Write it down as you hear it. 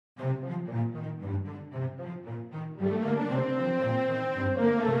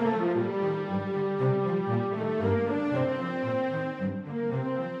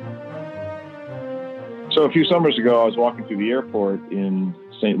So a few summers ago, I was walking through the airport in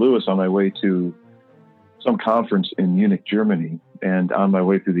St. Louis on my way to some conference in Munich, Germany. And on my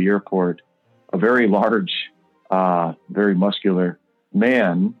way through the airport, a very large, very muscular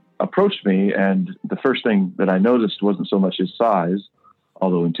man approached me. And the first thing that I noticed wasn't so much his size,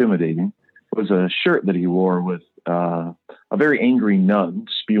 although intimidating, was a shirt that he wore with a very angry nun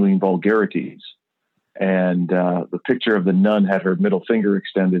spewing vulgarities. And the picture of the nun had her middle finger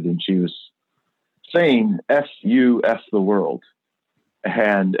extended, and she was saying, F you, F the world.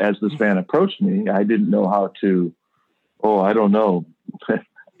 And as this man approached me, I didn't know how to,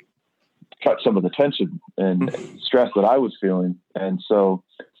 cut some of the tension and stress that I was feeling. And so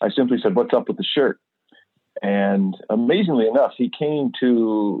I simply said, what's up with the shirt? And amazingly enough, he came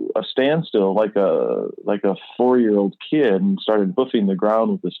to a standstill like a 4-year-old kid and started hoofing the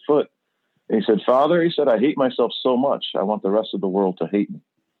ground with his foot. And he said, Father, he said, I hate myself so much. I want the rest of the world to hate me.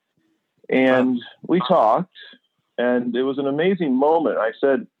 And we talked, and it was an amazing moment. I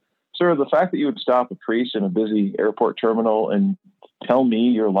said, sir, the fact that you would stop a priest in a busy airport terminal and tell me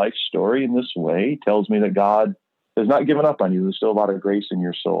your life story in this way tells me that God has not given up on you. There's still a lot of grace in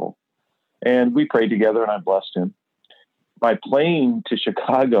your soul. And we prayed together, and I blessed him. My plane to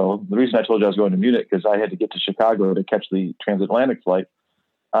Chicago, the reason I told you I was going to Munich, because I had to get to Chicago to catch the transatlantic flight,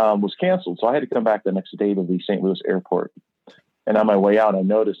 was canceled. So I had to come back the next day to the St. Louis airport. And on my way out, I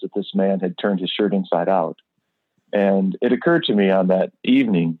noticed that this man had turned his shirt inside out. And it occurred to me on that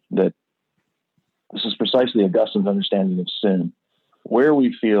evening that this is precisely Augustine's understanding of sin. Where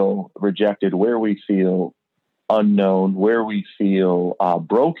we feel rejected, where we feel unknown, where we feel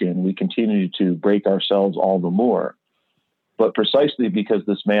broken, we continue to break ourselves all the more. But precisely because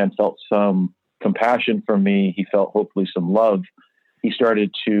this man felt some compassion for me, he felt hopefully some love, he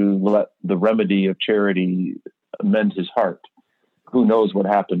started to let the remedy of charity mend his heart. Who knows what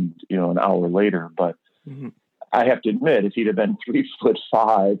happened, an hour later, but I have to admit, if he'd have been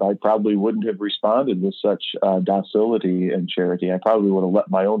 3'5", I probably wouldn't have responded with such docility and charity. I probably would have let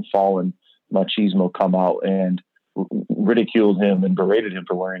my own fallen machismo come out and ridiculed him and berated him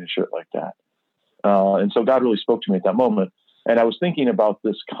for wearing a shirt like that. And so God really spoke to me at that moment. And I was thinking about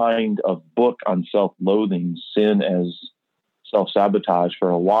this kind of book on self-loathing, sin as self-sabotage for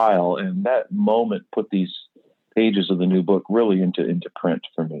a while. And that moment put these pages of the new book really into print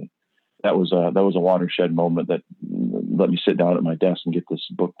for me. That was a watershed moment that let me sit down at my desk and get this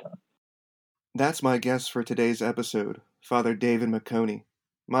book done. That's my guest for today's episode, Father David Meconi.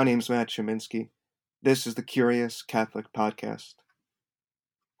 My name's Matt Cheminsky. This is the Curious Catholic Podcast.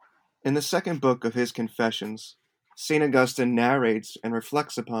 In the second book of his Confessions, St. Augustine narrates and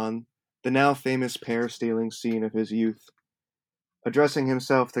reflects upon the now famous pear-stealing scene of his youth. Addressing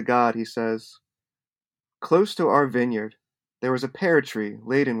himself to God, he says, "Close to our vineyard, there was a pear tree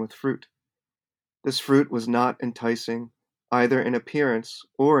laden with fruit. This fruit was not enticing, either in appearance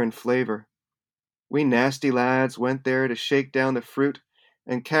or in flavor. We nasty lads went there to shake down the fruit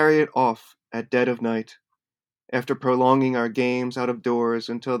and carry it off at dead of night, after prolonging our games out of doors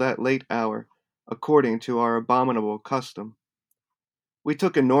until that late hour, according to our abominable custom. We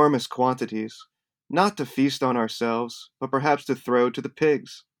took enormous quantities, not to feast on ourselves, but perhaps to throw to the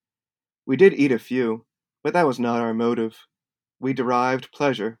pigs. We did eat a few, but that was not our motive. We derived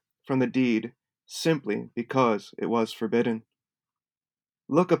pleasure from the deed simply because it was forbidden.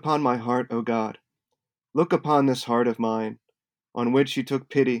 Look upon my heart, O God. Look upon this heart of mine, on which you took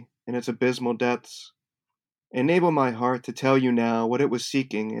pity in its abysmal depths. Enable my heart to tell you now what it was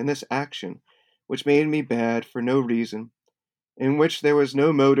seeking in this action which made me bad for no reason, in which there was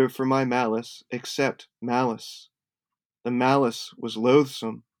no motive for my malice except malice. The malice was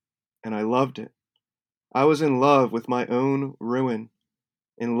loathsome, and I loved it. I was in love with my own ruin,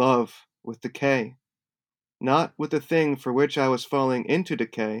 in love with decay, not with the thing for which I was falling into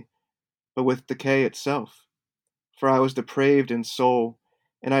decay, but with decay itself. For I was depraved in soul,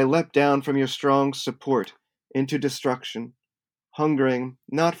 and I leapt down from your strong support into destruction, hungering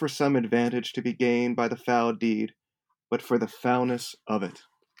not for some advantage to be gained by the foul deed, but for the foulness of it."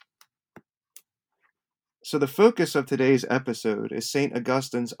 So the focus of today's episode is St.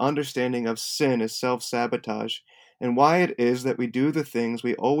 Augustine's understanding of sin as self-sabotage and why it is that we do the things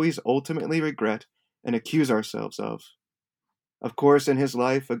we always ultimately regret and accuse ourselves of. Of course, in his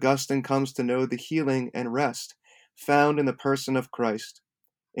life, Augustine comes to know the healing and rest found in the person of Christ,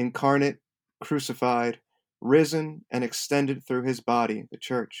 incarnate, crucified, risen, and extended through his body, the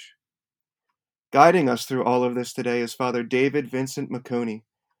Church. Guiding us through all of this today is Father David Vincent Meconi,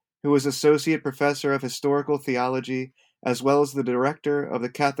 who is Associate Professor of Historical Theology as well as the Director of the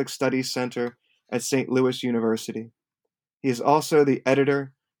Catholic Studies Center at St. Louis University. He is also the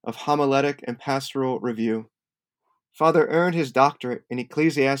editor of Homiletic and Pastoral Review. Father earned his doctorate in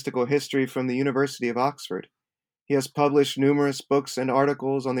ecclesiastical history from the University of Oxford. He has published numerous books and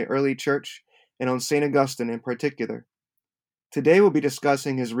articles on the early church and on St. Augustine in particular. Today we'll be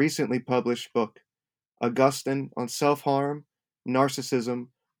discussing his recently published book, Augustine on Self-Harm, Narcissism,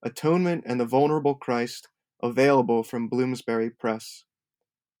 Atonement and the Vulnerable Christ, available from Bloomsbury Press.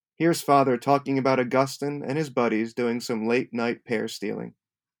 Here's Father talking about Augustine and his buddies doing some late-night pear stealing.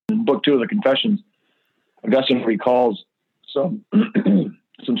 In Book 2 of the Confessions, Augustine recalls some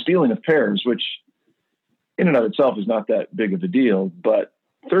stealing of pears, which in and of itself is not that big of a deal, but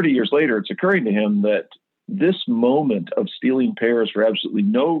 30 years later, it's occurring to him that this moment of stealing pears for absolutely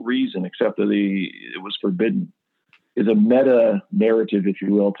no reason except that it was forbidden is a meta-narrative, if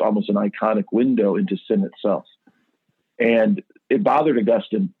you will. It's almost an iconic window into sin itself. And it bothered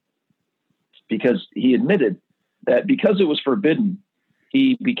Augustine because he admitted that because it was forbidden,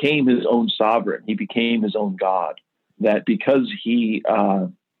 he became his own sovereign. He became his own God. That because he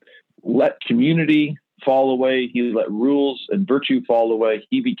let community fall away, he let rules and virtue fall away,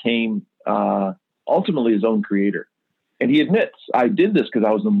 he became ultimately his own creator. And he admits, I did this because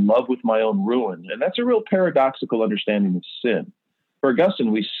I was in love with my own ruin. And that's a real paradoxical understanding of sin. For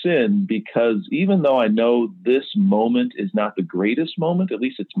Augustine, we sin because even though I know this moment is not the greatest moment, at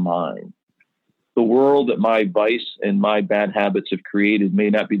least it's mine. The world that my vice and my bad habits have created may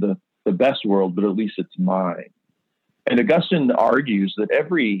not be the best world, but at least it's mine. And Augustine argues that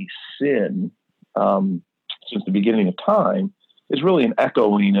every sin, since the beginning of time, is really an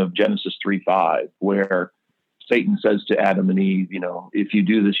echoing of Genesis 3:5, where Satan says to Adam and Eve, if you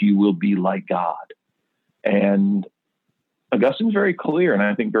do this, you will be like God. And Augustine's very clear, and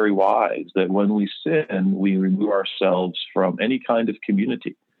I think very wise, that when we sin, we remove ourselves from any kind of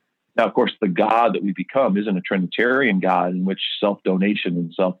community. Now, of course, the God that we become isn't a Trinitarian God in which self-donation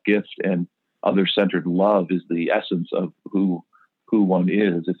and self-gift and other-centered love is the essence of who one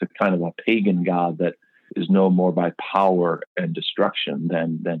is. It's a kind of a pagan God that is known more by power and destruction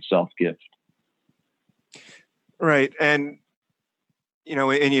than self-gift. Right. And,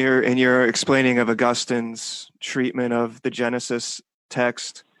 in your explaining of Augustine's treatment of the Genesis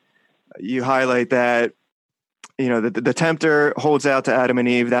text, you highlight that, the tempter holds out to Adam and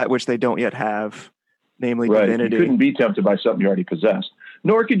Eve that which they don't yet have, namely divinity. You couldn't be tempted by something you already possessed,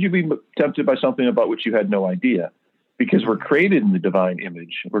 nor could you be tempted by something about which you had no idea, because we're created in the divine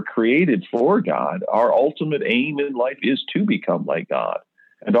image. We're created for God. Our ultimate aim in life is to become like God.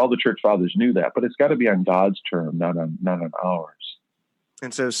 And all the church fathers knew that, but it's got to be on God's term, not on ours.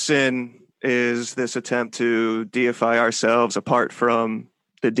 And so sin is this attempt to deify ourselves apart from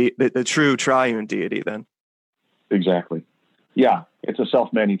the true triune deity then. Exactly. Yeah, it's a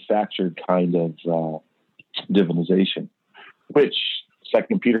self-manufactured kind of divinization, which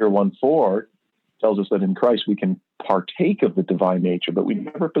 2 Peter 1:4 tells us that in Christ we can partake of the divine nature, but we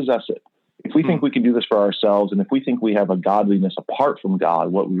never possess it. If we think we can do this for ourselves, and if we think we have a godliness apart from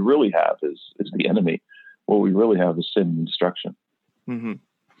God, what we really have is the enemy. What we really have is sin and destruction. Mm-hmm.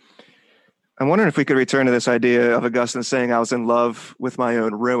 I'm wondering if we could return to this idea of Augustine saying I was in love with my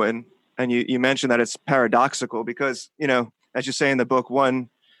own ruin. And you mentioned that it's paradoxical because, as you say in the book, one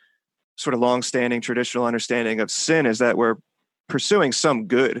sort of long-standing traditional understanding of sin is that we're pursuing some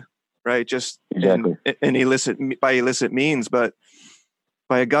good, right? Just exactly. by illicit means. But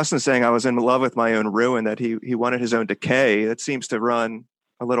by Augustine saying I was in love with my own ruin, that he wanted his own decay, that seems to run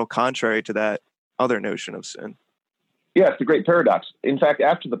a little contrary to that other notion of sin. Yeah, it's a great paradox. In fact,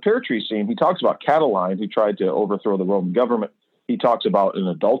 after the pear tree scene, he talks about Catiline, who tried to overthrow the Roman government. He talks about an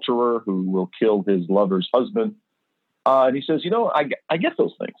adulterer who will kill his lover's husband. And he says, I get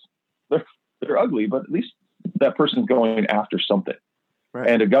those things. They're ugly, but at least that person's going after something. Right.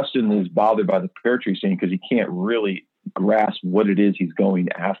 And Augustine is bothered by the pear tree scene because he can't really grasp what it is he's going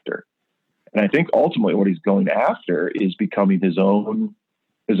after. And I think ultimately what he's going after is becoming his own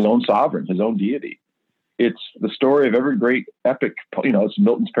sovereign, his own deity. It's the story of every great epic, it's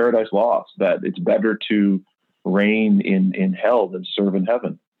Milton's Paradise Lost, that it's better to reign in hell than serve in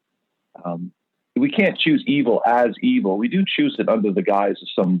heaven. We can't choose evil as evil. We do choose it under the guise of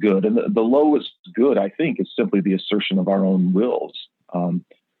some good. And the lowest good, I think, is simply the assertion of our own wills.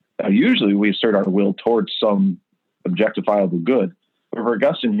 Now, usually we assert our will towards some objectifiable good. But for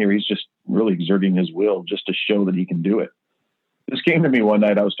Augustine here, he's just really exerting his will just to show that he can do it. This came to me one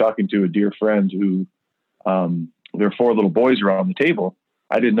night. I was talking to a dear friend who, there were 4 little boys around the table.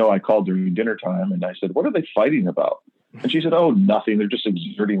 I didn't know I called during dinner time. And I said, what are they fighting about? And she said, oh, nothing. They're just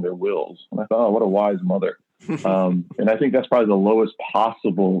exerting their wills. And I thought, oh, what a wise mother. And I think that's probably the lowest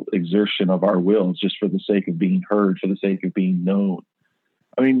possible exertion of our wills, just for the sake of being heard, for the sake of being known.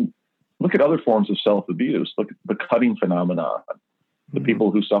 I mean, look at other forms of self-abuse. Look at the cutting phenomenon. The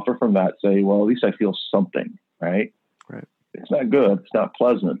people who suffer from that say, well, at least I feel something, right? Right. It's not good. It's not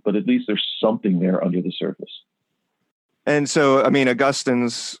pleasant, but at least there's something there under the surface. And so, I mean,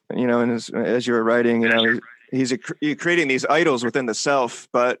 Augustine's, as you were writing, he's creating these idols within the self,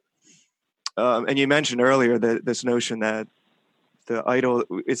 but, and you mentioned earlier that this notion that the idol,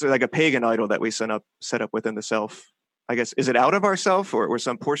 it's like a pagan idol that we set up within the self. I guess, is it out of ourself or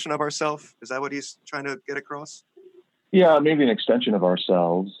some portion of ourself? Is that what he's trying to get across? Yeah, maybe an extension of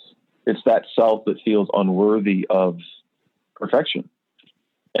ourselves. It's that self that feels unworthy of perfection.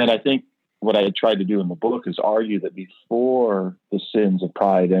 And I think what I had tried to do in the book is argue that before the sins of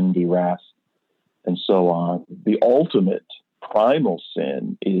pride, envy, wrath, and so on, the ultimate primal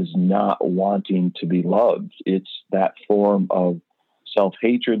sin is not wanting to be loved. It's that form of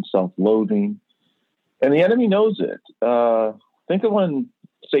self-hatred, self-loathing. And the enemy knows it. Think of when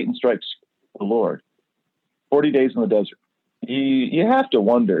Satan strikes the Lord, 40 days in the desert. You have to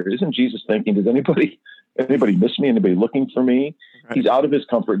wonder, isn't Jesus thinking, does anybody miss me? Anybody looking for me? Right. He's out of his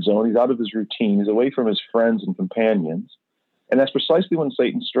comfort zone. He's out of his routine. He's away from his friends and companions. And that's precisely when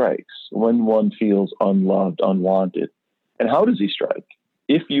Satan strikes, when one feels unloved, unwanted. And how does he strike?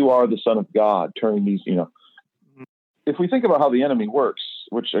 If you are the Son of God, turn these, if we think about how the enemy works,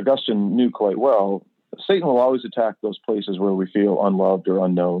 which Augustine knew quite well, Satan will always attack those places where we feel unloved or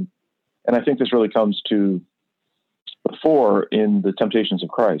unknown. And I think this really comes to the fore in the temptations of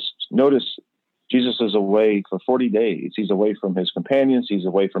Christ. Notice Jesus is away for 40 days. He's away from his companions. He's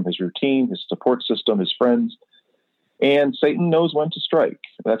away from his routine, his support system, his friends. And Satan knows when to strike.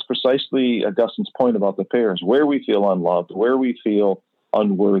 That's precisely Augustine's point about the pairs. Where we feel unloved, where we feel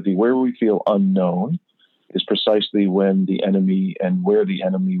unworthy, where we feel unknown is precisely when the enemy and where the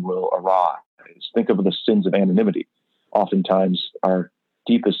enemy will arise. Think of the sins of anonymity. Oftentimes, our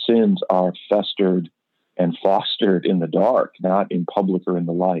deepest sins are festered and fostered in the dark, not in public or in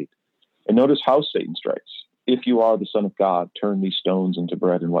the light. And notice how Satan strikes. If you are the Son of God, turn these stones into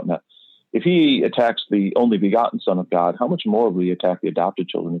bread and whatnot. If he attacks the only begotten Son of God, how much more will he attack the adopted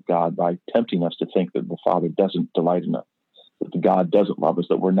children of God by tempting us to think that the Father doesn't delight in us, that the God doesn't love us,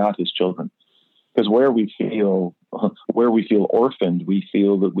 that we're not his children? Because where we feel orphaned, we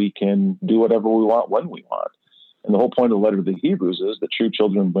feel that we can do whatever we want when we want. And the whole point of the letter to the Hebrews is that true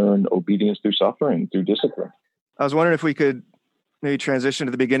children learn obedience through suffering, through discipline. I was wondering if we could maybe transition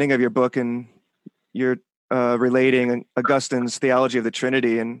to the beginning of your book, and you're relating Augustine's theology of the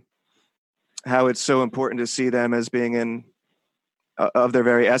Trinity and how it's so important to see them as being in of their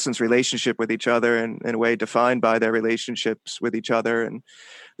very essence relationship with each other, and in a way defined by their relationships with each other. And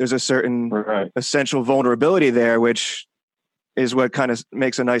there's a certain essential vulnerability there, which is what kind of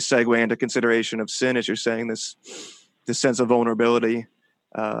makes a nice segue into consideration of sin, as you're saying, this sense of vulnerability,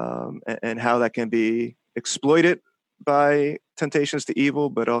 and how that can be exploited by temptations to evil,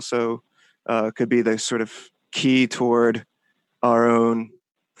 but also could be the sort of key toward our own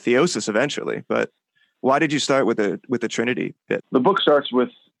theosis eventually. But why did you start with the Trinity bit? The book starts with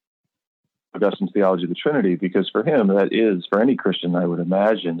Augustine's theology of the Trinity because for him, that is, for any Christian, I would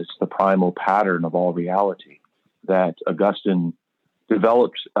imagine, it's the primal pattern of all reality. That Augustine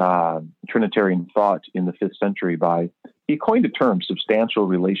developed Trinitarian thought in the 5th century he coined a term, substantial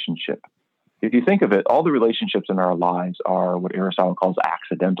relationship. If you think of it, all the relationships in our lives are what Aristotle calls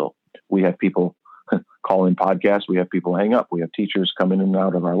accidental. We have people call in podcasts, we have people hang up, we have teachers come in and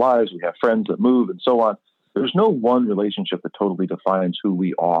out of our lives, we have friends that move and so on. There's no one relationship that totally defines who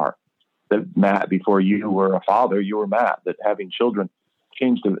we are. That Matt, before you were a father, you were Matt. That having children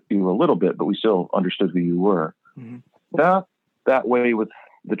changed you a little bit, but we still understood who you were. Mm-hmm. Not that way with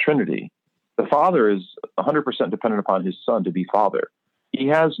the Trinity. The Father is 100% dependent upon his Son to be Father. He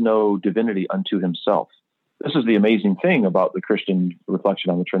has no divinity unto himself. This is the amazing thing about the Christian reflection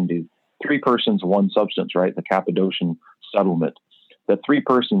on the Trinity. 3 persons, one substance, right? The Cappadocian settlement. That 3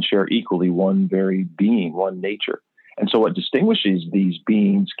 persons share equally one very being, one nature. And so what distinguishes these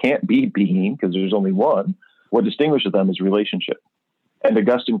beings can't be being, because there's only one. What distinguishes them is relationship. And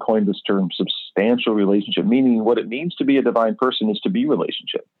Augustine coined this term substantial relationship, meaning what it means to be a divine person is to be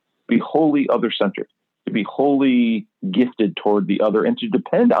relationship, be wholly other-centered, to be wholly gifted toward the other, and to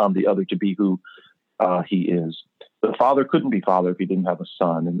depend on the other to be who he is. The Father couldn't be Father if he didn't have a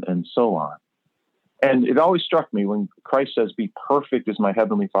Son, and so on. And it always struck me when Christ says, be perfect as my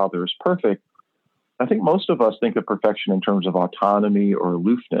heavenly Father is perfect. I think most of us think of perfection in terms of autonomy or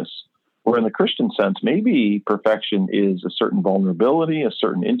aloofness. Or in the Christian sense, maybe perfection is a certain vulnerability, a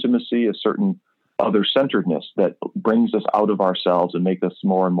certain intimacy, a certain other-centeredness that brings us out of ourselves and make us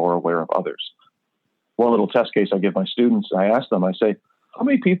more and more aware of others. One little test case I give my students, I ask them, I say, how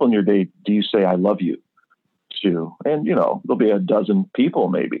many people in your day do you say I love you to? And, there'll be a dozen people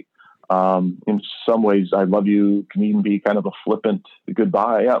maybe. In some ways, I love you can even be kind of a flippant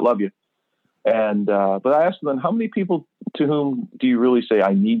goodbye. Yeah, I love you. And but I ask them, how many people to whom do you really say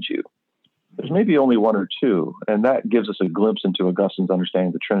I need you? There's maybe only one or two. And that gives us a glimpse into Augustine's understanding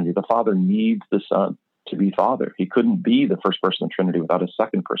of the Trinity. The Father needs the Son to be Father. He couldn't be the first person of the Trinity without a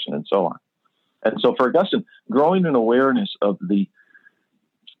second person, and so on. And so for Augustine, growing in awareness of the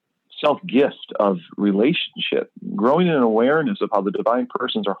self-gift of relationship, growing in awareness of how the divine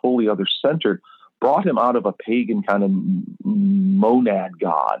persons are wholly other-centered, brought him out of a pagan kind of monad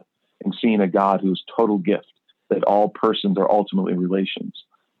God and seeing a God who's total gift, that all persons are ultimately relations.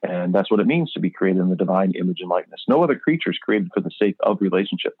 And that's what it means to be created in the divine image and likeness. No other creature is created for the sake of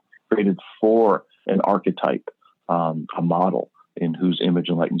relationship, created for an archetype, a model in whose image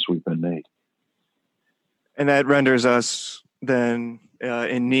and likeness we've been made. And that renders us then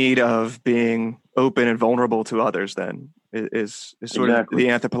in need of being open and vulnerable to others then, is sort of the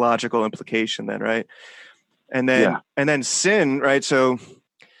anthropological implication then, right? And then sin, right? So,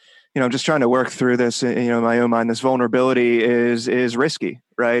 I'm just trying to work through this, in my own mind. This vulnerability is risky,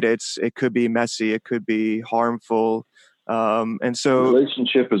 right? It could be messy, it could be harmful. And so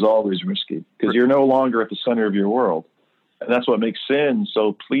relationship is always risky because you're no longer at the center of your world. And that's what makes sin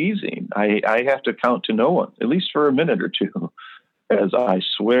so pleasing. I have to count to no one, at least for a minute or two, as I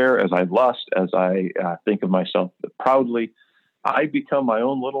swear, as I lust, as I think of myself proudly. I become my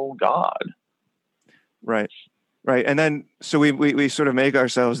own little God. Right. And then, so we sort of make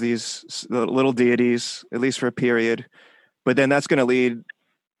ourselves these little deities, at least for a period. But then that's going to lead,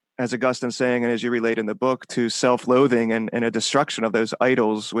 as Augustine's saying, and as you relate in the book, to self-loathing and a destruction of those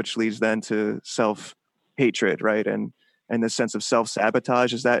idols, which leads then to self-hatred, right? And the sense of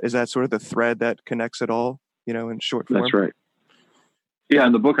self-sabotage. Is that sort of the thread that connects it all, in short form? That's right. Yeah,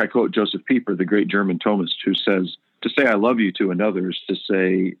 in the book I quote Joseph Pieper, the great German Thomist, who says, to say I love you to another is to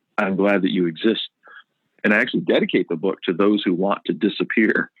say I'm glad that you exist. And I actually dedicate the book to those who want to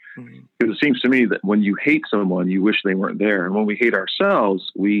disappear. Mm-hmm. Because it seems to me that when you hate someone, you wish they weren't there. And when we hate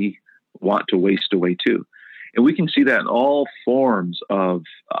ourselves, we want to waste away too. And we can see that in all forms of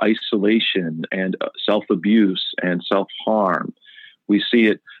isolation and self-abuse and self-harm. We see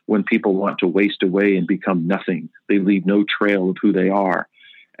it when people want to waste away and become nothing. They leave no trail of who they are.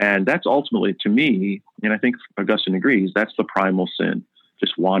 And that's ultimately, to me, and I think Augustine agrees, that's the primal sin,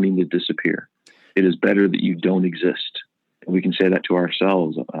 just wanting to disappear. It is better that you don't exist. And we can say that to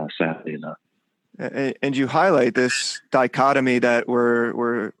ourselves, sadly enough. And you highlight this dichotomy that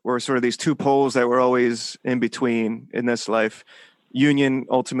we're sort of these two poles that we're always in between in this life. Union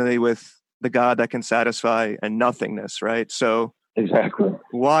ultimately with the God that can satisfy, and nothingness, right? So exactly.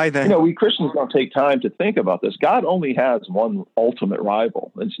 Why then? We Christians don't take time to think about this. God only has one ultimate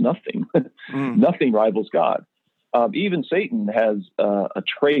rival. It's nothing. Nothing rivals God. Even Satan has a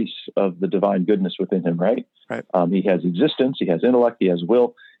trace of the divine goodness within him, right? Right. He has existence, he has intellect, he has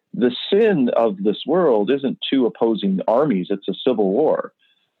will. The sin of this world isn't two opposing armies, it's a civil war.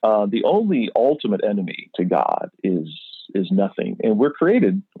 The only ultimate enemy to God is nothing. And we're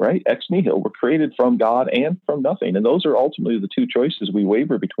created, right? Ex nihilo. We're created from God and from nothing. And those are ultimately the two choices we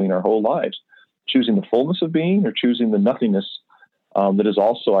waver between our whole lives, choosing the fullness of being or choosing the nothingness that is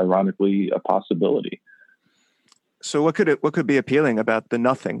also ironically a possibility. So what could be appealing about the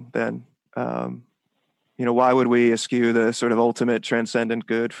nothing then? Why would we eschew the sort of ultimate transcendent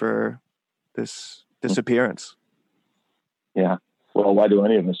good for this disappearance? Yeah. Well, why do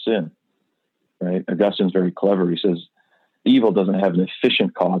any of us sin? Right? Augustine's very clever. He says, evil doesn't have an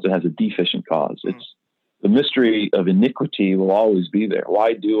efficient cause. It has a deficient cause. It's the mystery of iniquity will always be there.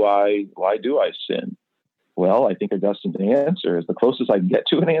 Why do I sin? Well, I think Augustine's answer is the closest I can get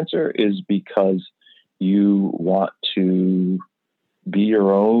to an answer is because you want to be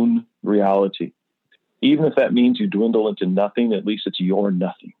your own reality. Even if that means you dwindle into nothing, at least it's your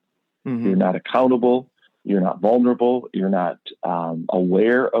nothing. Mm-hmm. You're not accountable. You're not vulnerable. You're not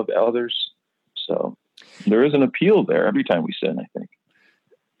aware of others. So there is an appeal there every time we sin, I think.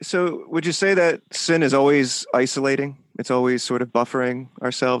 So would you say that sin is always isolating? It's always sort of buffering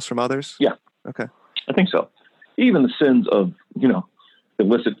ourselves from others? Yeah. Okay. I think so. Even the sins of,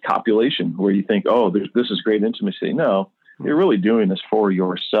 illicit copulation, where you think, oh, this is great intimacy. No, you're really doing this for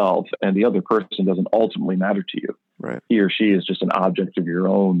yourself, and the other person doesn't ultimately matter to you. Right. He or she is just an object of your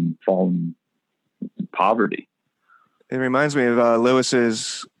own fallen poverty. It reminds me of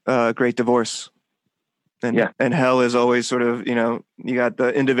Lewis's great divorce. Yeah. And hell is always sort of, you got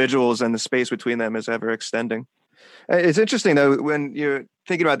the individuals and the space between them is ever extending. It's interesting, though, when you're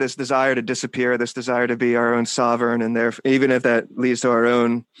thinking about this desire to disappear, this desire to be our own sovereign, and even if that leads to our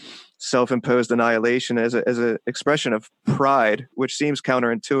own self-imposed annihilation as an expression of pride, which seems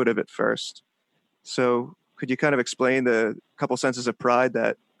counterintuitive at first. So could you kind of explain the couple senses of pride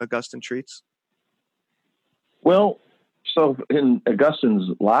that Augustine treats? Well, so in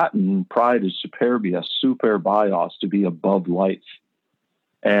Augustine's Latin, pride is superbia, super bios, to be above life.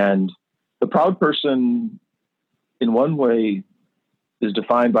 And the proud person, in one way, is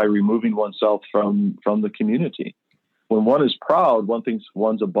defined by removing oneself from the community. When one is proud, one thinks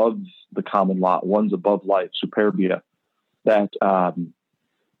one's above the common lot, one's above life, superbia, that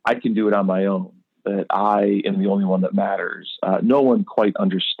I can do it on my own, that I am the only one that matters. No one quite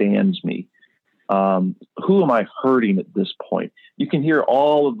understands me. Who am I hurting at this point? You can hear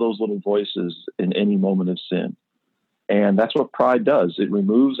all of those little voices in any moment of sin. And that's what pride does. It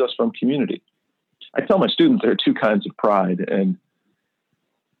removes us from community. I tell my students there are two kinds of pride. And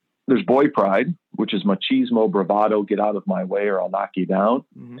there's boy pride, which is machismo, bravado, get out of my way or I'll knock you down.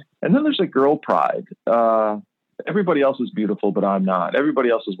 Mm-hmm. And then there's a girl pride. Everybody else is beautiful, but I'm not. Everybody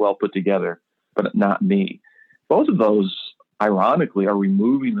else is well put together, but not me. Both of those, ironically, are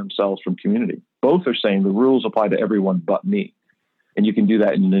removing themselves from community. Both are saying the rules apply to everyone but me. And you can do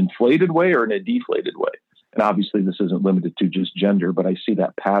that in an inflated way or in a deflated way. And obviously this isn't limited to just gender, but I see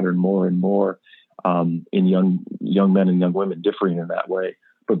that pattern more and more in young men and young women differing in that way.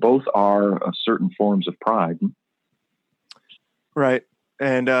 But both are certain forms of pride. Right.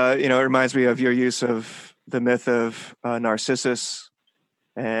 And, it reminds me of your use of the myth of Narcissus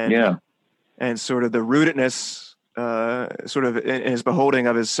and sort of the rootedness, sort of in his beholding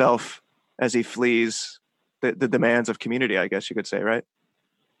of himself as he flees the demands of community, I guess you could say, right?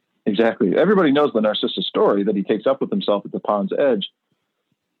 Exactly. Everybody knows the Narcissus story that he takes up with himself at the pond's edge.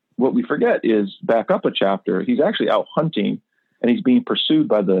 What we forget is, back up a chapter, he's actually out hunting and he's being pursued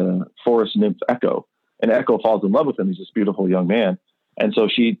by the forest nymph Echo. And Echo falls in love with him. He's this beautiful young man. And so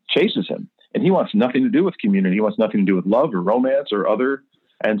she chases him. And he wants nothing to do with community. He wants nothing to do with love or romance or other.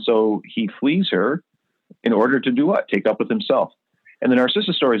 And so he flees her in order to do what? Take up with himself. And the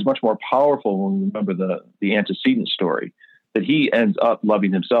Narcissus story is much more powerful when we remember the antecedent story, that he ends up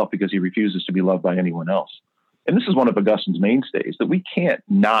loving himself because he refuses to be loved by anyone else. And this is one of Augustine's mainstays, that we can't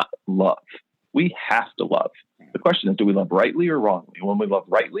not love. We have to love. The question is, do we love rightly or wrongly? When we love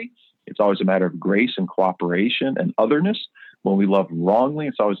rightly, it's always a matter of grace and cooperation and otherness. When we love wrongly,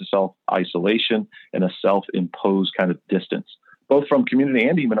 it's always a self-isolation and a self-imposed kind of distance, both from community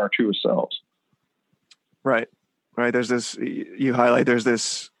and even our truest selves. Right. There's this, you highlight, there's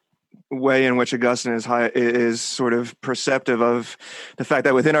this way in which Augustine is sort of perceptive of the fact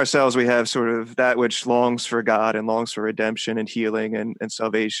that within ourselves we have sort of that which longs for God and longs for redemption and healing and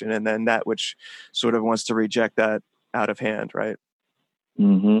salvation, and then that which sort of wants to reject that out of hand, right?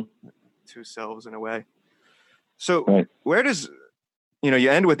 Mm-hmm. Two selves in a way. So Where does,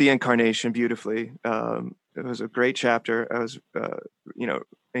 you end with the incarnation beautifully. It was a great chapter. I was,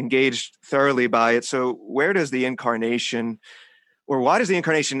 engaged thoroughly by it. So where does the incarnation, or why does the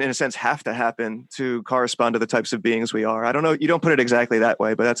incarnation, in a sense, have to happen to correspond to the types of beings we are? I don't know. You don't put it exactly that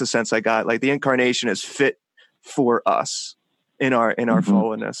way, but that's a sense I got. Like, the incarnation is fit for us in our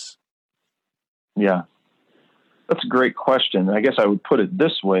fallenness. Yeah, that's a great question. I guess I would put it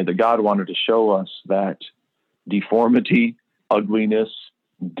this way, that God wanted to show us that deformity, ugliness,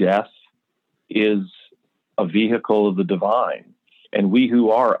 death is a vehicle of the divine. And we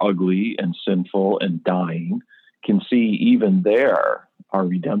who are ugly and sinful and dying can see even there our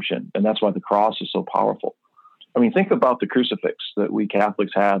redemption. And that's why the cross is so powerful. I mean, think about the crucifix that we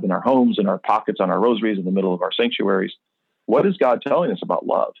Catholics have in our homes, in our pockets, on our rosaries, in the middle of our sanctuaries. What is God telling us about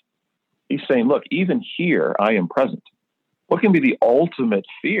love? He's saying, look, even here I am present. What can be the ultimate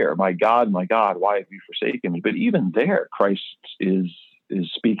fear? My God, why have you forsaken me? But even there, Christ is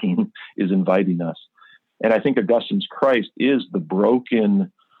speaking, is inviting us. And I think Augustine's Christ is the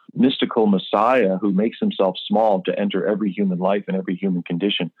broken, mystical Messiah who makes himself small to enter every human life and every human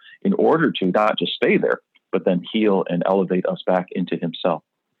condition in order to not just stay there, but then heal and elevate us back into himself.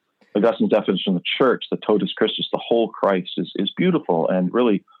 Augustine's definition of the church, the totus Christus, the whole Christ, is beautiful and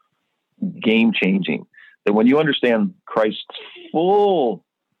really game-changing. That when you understand Christ's full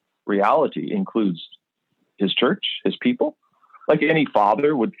reality includes his church, his people, like any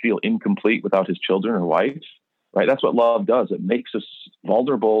father would feel incomplete without his children or wife, right? That's what love does. It makes us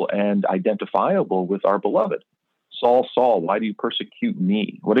vulnerable and identifiable with our beloved. Saul, Saul, why do you persecute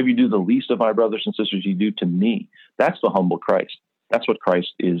me? Whatever you do the least of my brothers and sisters, you do to me. That's the humble Christ. That's what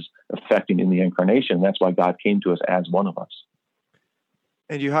Christ is effecting in the incarnation. That's why God came to us as one of us.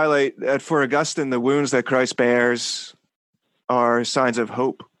 And you highlight that for Augustine, the wounds that Christ bears are signs of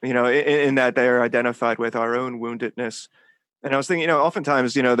hope, in that they are identified with our own woundedness. And I was thinking,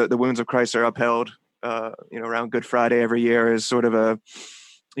 oftentimes, the wounds of Christ are upheld, around Good Friday every year as sort of an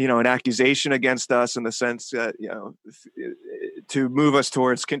accusation against us in the sense that, to move us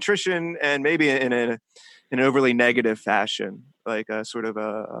towards contrition and maybe in an overly negative fashion, like a sort of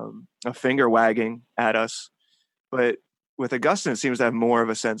a finger wagging at us. But with Augustine, it seems to have more of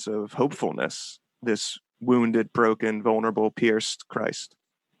a sense of hopefulness, this wounded, broken, vulnerable, pierced Christ.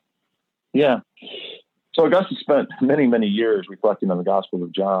 Yeah. So Augustine spent many, many years reflecting on the Gospel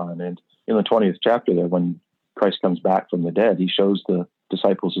of John. And in the 20th chapter there, when Christ comes back from the dead, he shows the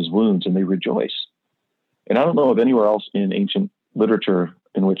disciples his wounds and they rejoice. And I don't know of anywhere else in ancient literature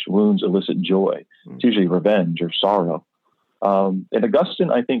in which wounds elicit joy. It's usually revenge or sorrow. And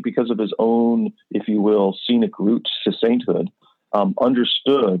Augustine, I think, because of his own, if you will, scenic route to sainthood,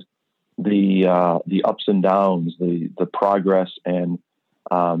 understood the ups and downs, the progress and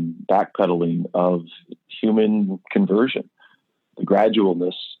backpedaling of human conversion, the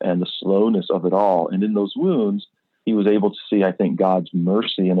gradualness and the slowness of it all. And in those wounds, he was able to see, I think, God's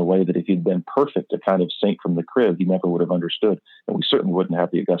mercy in a way that if he'd been perfect, a kind of saint from the crib, he never would have understood. And we certainly wouldn't have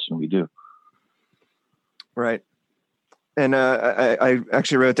the Augustine we do. Right. And I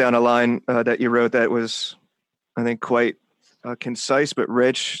actually wrote down a line that you wrote that was, I think, quite concise but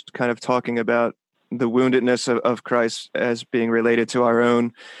rich, kind of talking about the woundedness of Christ as being related to our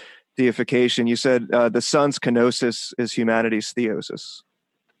own deification. You said the Son's kenosis is humanity's theosis.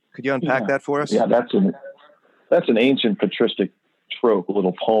 Could you unpack that for us? Yeah, that's an ancient patristic trope, a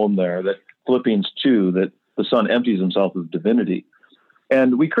little poem there, that Philippians 2, that the Son empties himself of divinity.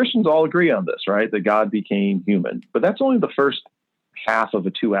 And we Christians all agree on this, right? That God became human. But that's only the first half of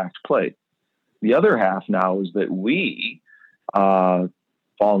a 2-act play. The other half now is that we fall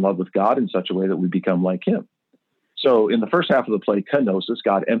in love with God in such a way that we become like him. So in the first half of the play, kenosis,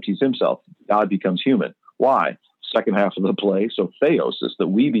 God empties himself. God becomes human. Why? Second half of the play, so theosis, that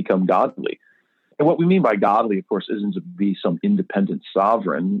we become godly. And what we mean by godly, of course, isn't to be some independent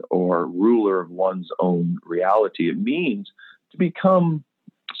sovereign or ruler of one's own reality. It means to become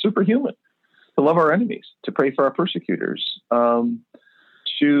superhuman, to love our enemies, to pray for our persecutors,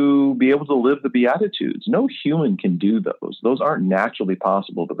 to be able to live the Beatitudes. No human can do those. Those aren't naturally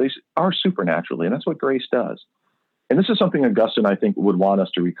possible, but they are supernaturally, and that's what grace does. And this is something Augustine, I think, would want us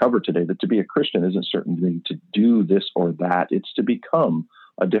to recover today, that to be a Christian isn't certainly to do this or that. It's to become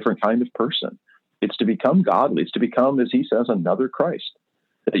a different kind of person. It's to become godly. It's to become, as he says, another Christ,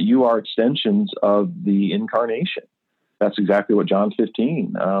 that you are extensions of the incarnation. That's exactly what John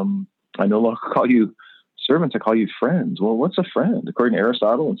 15. I no longer call you servants, I call you friends. Well, what's a friend? According to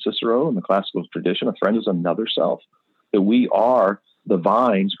Aristotle and Cicero and the classical tradition, a friend is another self. That we are the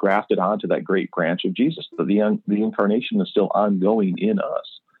vines grafted onto that great branch of Jesus. That the incarnation is still ongoing in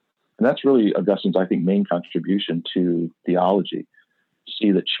us. And that's really Augustine's, I think, main contribution to theology.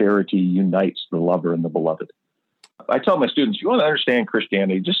 See that charity unites the lover and the beloved. I tell my students, if you want to understand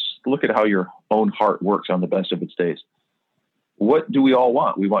Christianity, just look at how your own heart works on the best of its days. What do we all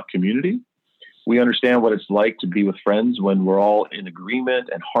want? We want community. We understand what it's like to be with friends when we're all in agreement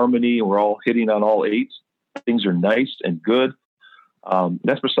and harmony, and we're all hitting on all eights. Things are nice and good.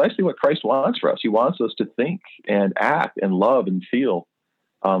 That's precisely what Christ wants for us. He wants us to think and act and love and feel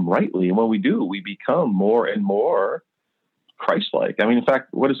rightly. And when we do, we become more and more Christ-like. I mean, in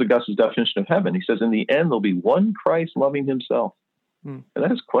fact, what is Augustine's definition of heaven? He says, in the end, there'll be one Christ loving himself. And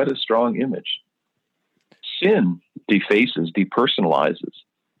that is quite a strong image. Sin defaces, depersonalizes.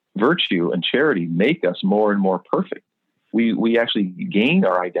 Virtue and charity make us more and more perfect. We actually gain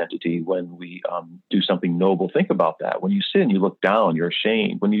our identity when we do something noble. Think about that. When you sin, you look down, you're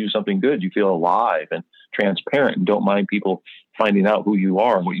ashamed. When you do something good, you feel alive and transparent and don't mind people finding out who you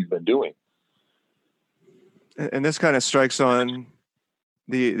are and what you've been doing. And this kind of strikes on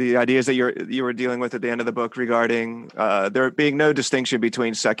the ideas that you were dealing with at the end of the book regarding there being no distinction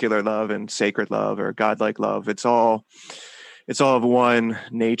between secular love and sacred love or godlike love. It's all of one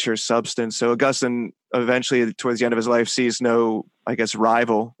nature, substance. So Augustine eventually, towards the end of his life, sees no, I guess,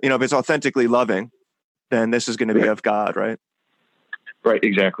 rival. If it's authentically loving, then this is going to be of God, right? Right,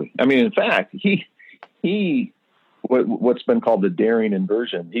 exactly. I mean, in fact, he what's been called the daring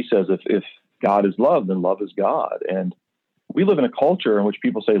inversion. He says if God is love, then love is God. And we live in a culture in which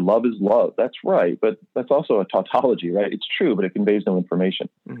people say love is love. That's right, but that's also a tautology, right? It's true, but it conveys no information.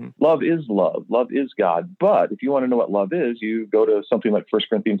 Mm-hmm. Love is love. Love is God. But if you want to know what love is, you go to something like 1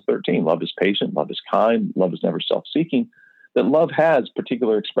 Corinthians 13. Love is patient. Love is kind. Love is never self-seeking. that love has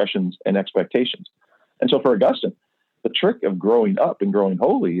particular expressions and expectations. And so for Augustine, the trick of growing up and growing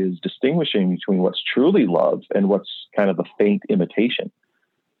holy is distinguishing between what's truly love and what's kind of a faint imitation.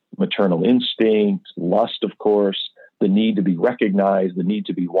 Maternal instinct, lust, of course, the need to be recognized, the need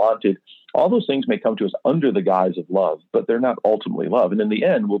to be wanted. All those things may come to us under the guise of love, but they're not ultimately love. And in the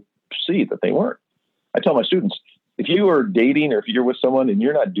end, we'll see that they weren't. I tell my students, if you are dating or if you're with someone and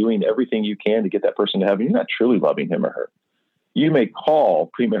you're not doing everything you can to get that person to heaven, you're not truly loving him or her. You may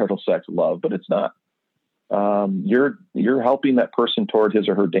call premarital sex love, but it's not. You're helping that person toward his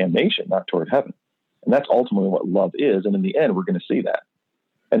or her damnation, not toward heaven. And that's ultimately what love is. And in the end, we're going to see that.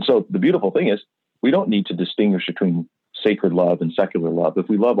 And so the beautiful thing is we don't need to distinguish between sacred love and secular love. If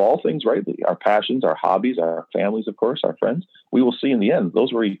we love all things rightly, our passions, our hobbies, our families, of course, our friends, we will see in the end,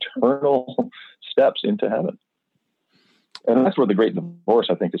 those were eternal steps into heaven. And that's where the Great Divorce,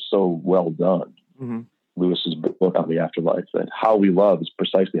 I think, is so well done. Mm-hmm. Lewis's book on the afterlife, that how we love is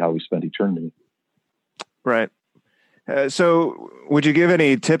precisely how we spend eternity. Right. So would you give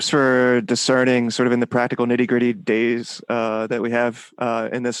any tips for discerning sort of in the practical nitty-gritty days that we have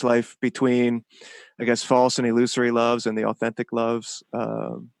in this life between, I guess, false and illusory loves and the authentic loves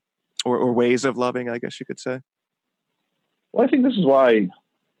or ways of loving, I guess you could say? Well, I think this is why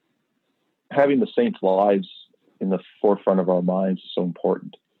having the saints' lives in the forefront of our minds is so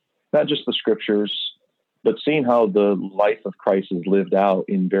important. Not just the scriptures, but seeing how the life of Christ is lived out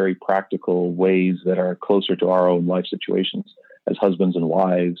in very practical ways that are closer to our own life situations as husbands and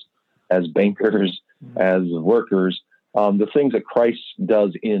wives, as bankers, as workers, the things that Christ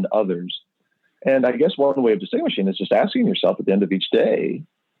does in others. And I guess one way of distinguishing is just asking yourself at the end of each day,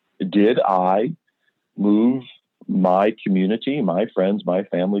 did I move my community, my friends, my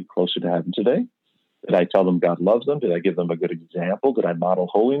family closer to heaven today? Did I tell them God loves them? Did I give them a good example? Did I model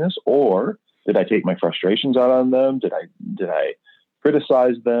holiness? Or did I take my frustrations out on them? Did I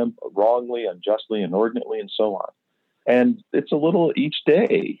criticize them wrongly, unjustly, inordinately, and so on? And it's a little each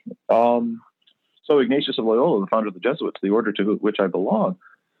day. So Ignatius of Loyola, the founder of the Jesuits, the order to which I belong,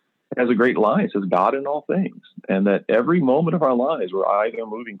 has a great line. It says, God in all things. And that every moment of our lives, we're either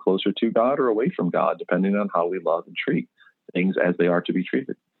moving closer to God or away from God, depending on how we love and treat things as they are to be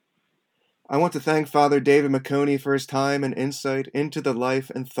treated. I want to thank Father David Meconi for his time and insight into the life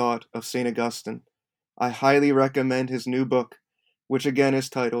and thought of St. Augustine. I highly recommend his new book, which again is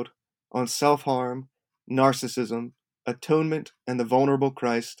titled On Self-Harm, Narcissism, Atonement, and the Vulnerable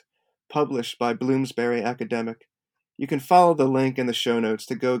Christ, published by Bloomsbury Academic. You can follow the link in the show notes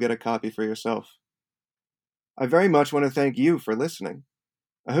to go get a copy for yourself. I very much want to thank you for listening.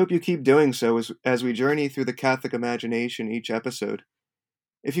 I hope you keep doing so as we journey through the Catholic imagination each episode.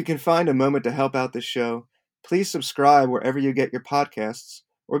 If you can find a moment to help out this show, please subscribe wherever you get your podcasts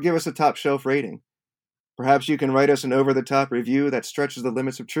or give us a top shelf rating. Perhaps you can write us an over-the-top review that stretches the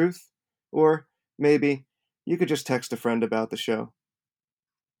limits of truth, or maybe you could just text a friend about the show.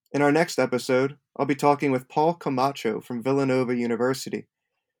 In our next episode, I'll be talking with Paul Camacho from Villanova University.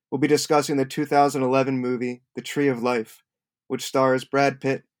 We'll be discussing the 2011 movie The Tree of Life, which stars Brad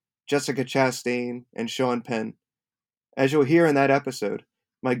Pitt, Jessica Chastain, and Sean Penn. As you'll hear in that episode,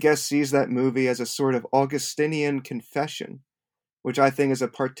 my guest sees that movie as a sort of Augustinian confession, which I think is a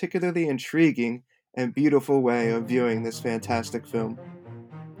particularly intriguing and beautiful way of viewing this fantastic film.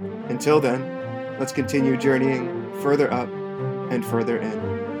 Until then, let's continue journeying further up and further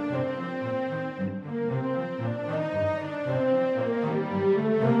in.